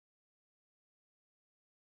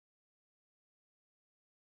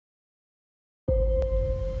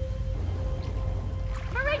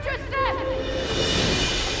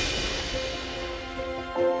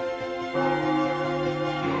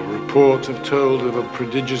reports have told of a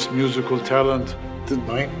prodigious musical talent that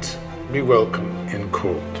might be welcome in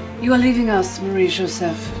court. You are leaving us, Marie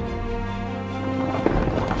Joseph.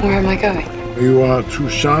 Where am I going? You are to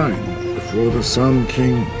shine before the Sun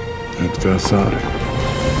King at Versailles.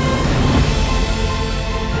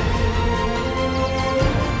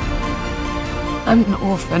 I'm an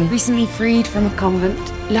orphan, recently freed from a convent.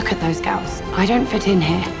 Look at those girls. I don't fit in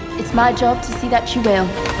here. It's my job to see that you will.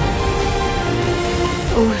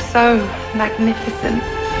 Oh, so magnificent.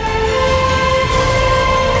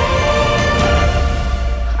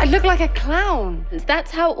 I look like a clown.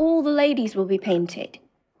 That's how all the ladies will be painted.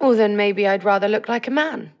 Well, then maybe I'd rather look like a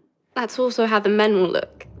man. That's also how the men will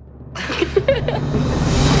look.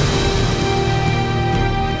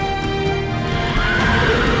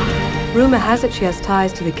 Rumor has it she has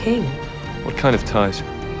ties to the king. What kind of ties?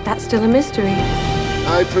 That's still a mystery.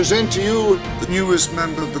 I present to you the newest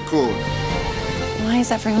member of the court. Why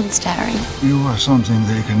is everyone staring? You are something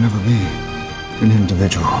they can never be. An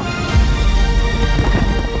individual.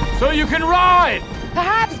 So you can ride!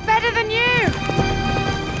 Perhaps better than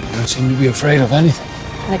you! You don't seem to be afraid of anything.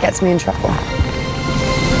 That gets me in trouble.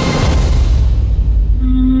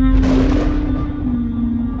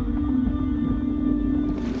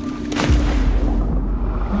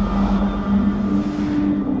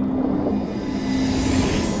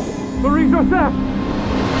 Marie Joseph!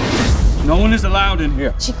 No one is allowed in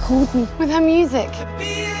here. She called me With her music.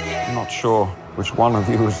 I'm not sure which one of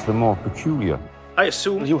you is the more peculiar. I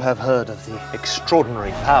assume you have heard of the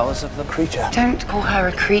extraordinary powers of the creature. Don't call her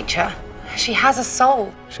a creature. She has a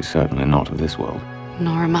soul. She's certainly not of this world.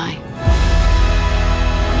 nor am I.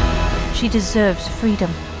 She deserves freedom.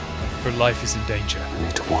 Her life is in danger. I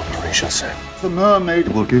need to warn Louis XIV. The mermaid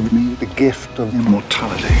will give me the gift of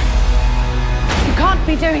immortality. You can't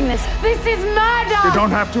be doing this. This is murder! You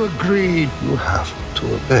don't have to agree. You have to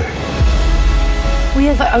obey. We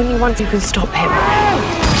are the only ones who can stop him.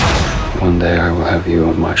 One day I will have you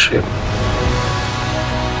on my ship.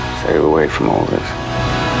 Sail away from all this.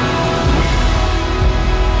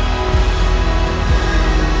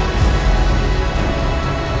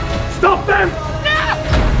 Stop them! No!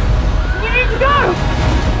 We need to go!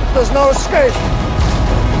 There's no escape.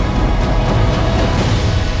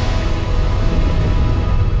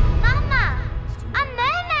 Mama! A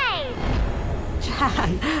mermaid!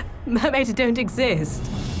 Jan, mermaids don't exist.